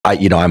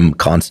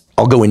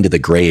I'll go into the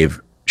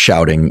grave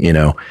shouting,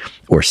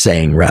 or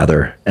saying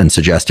rather, and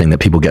suggesting that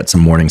people get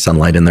some morning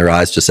sunlight in their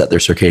eyes to set their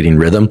circadian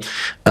rhythm.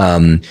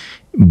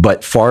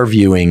 But far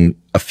viewing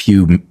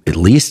at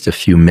least a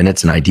few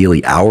minutes and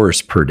ideally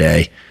hours per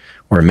day,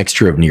 or a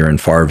mixture of near and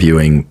far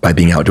viewing by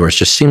being outdoors,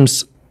 just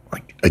seems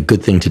like a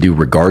good thing to do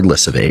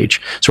regardless of age.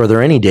 So are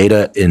there any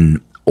data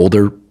in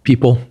older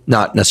people,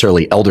 not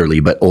necessarily elderly,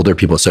 but older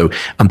people? So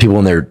people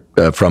in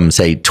their, from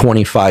say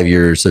 25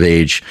 years of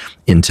age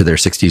into their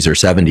 60s or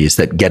 70s,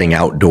 that getting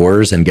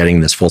outdoors and getting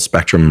this full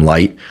spectrum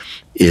light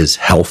is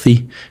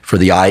healthy for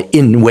the eye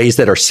in ways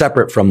that are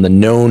separate from the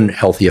known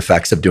healthy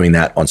effects of doing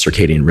that on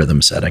circadian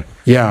rhythm setting.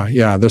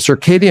 Yeah. The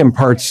circadian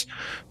part's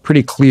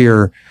pretty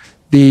clear.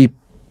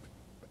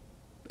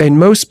 In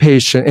most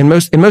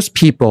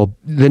people,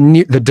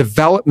 the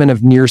development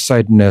of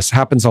nearsightedness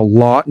happens a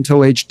lot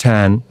until age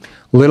 10,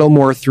 little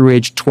more through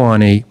age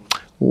 20,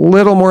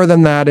 little more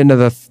than that in through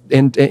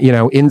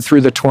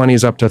the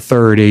 20s up to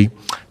 30.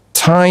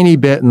 Tiny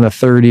bit in the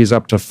 30s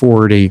up to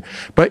 40,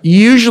 but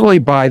usually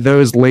by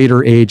those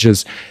later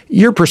ages,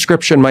 your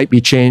prescription might be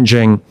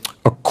changing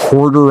a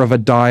quarter of a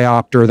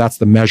diopter. That's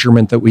the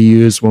measurement that we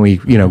use when we,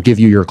 give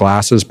you your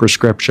glasses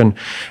prescription.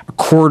 A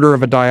quarter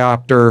of a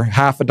diopter,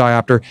 half a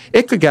diopter.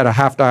 It could get a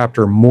half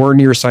diopter more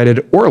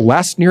nearsighted or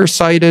less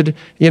nearsighted,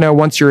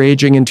 once you're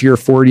aging into your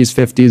 40s,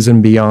 50s,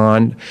 and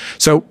beyond.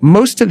 So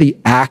most of the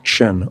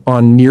action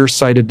on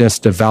nearsightedness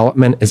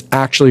development is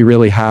actually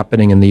really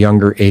happening in the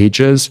younger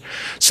ages.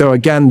 So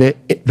again,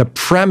 the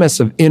premise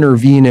of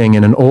intervening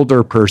in an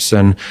older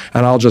person,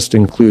 and I'll just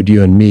include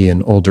you and me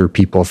in older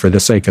people for the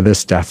sake of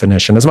this definition,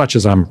 as much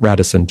as I'm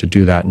reticent to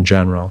do that in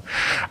general.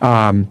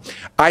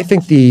 I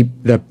think the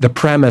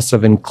premise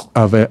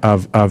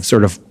of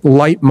sort of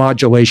light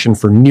modulation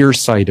for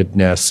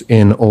nearsightedness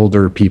in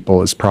older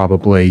people is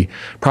probably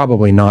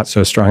not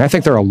so strong. I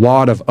think there are a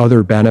lot of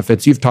other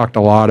benefits. You've talked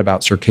a lot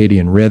about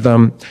circadian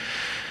rhythm.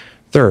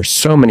 There are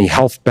so many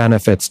health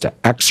benefits to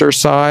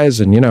exercise.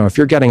 And, if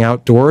you're getting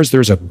outdoors,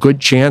 there's a good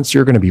chance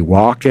you're going to be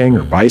walking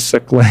or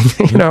bicycling,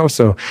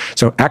 so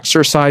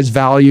exercise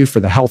value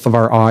for the health of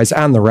our eyes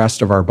and the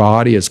rest of our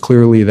body is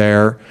clearly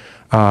there.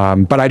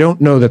 But I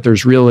don't know that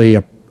there's really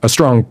a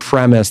strong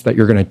premise that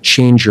you're going to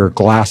change your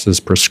glasses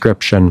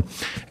prescription,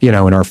 in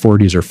our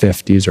 40s or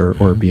 50s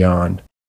or beyond.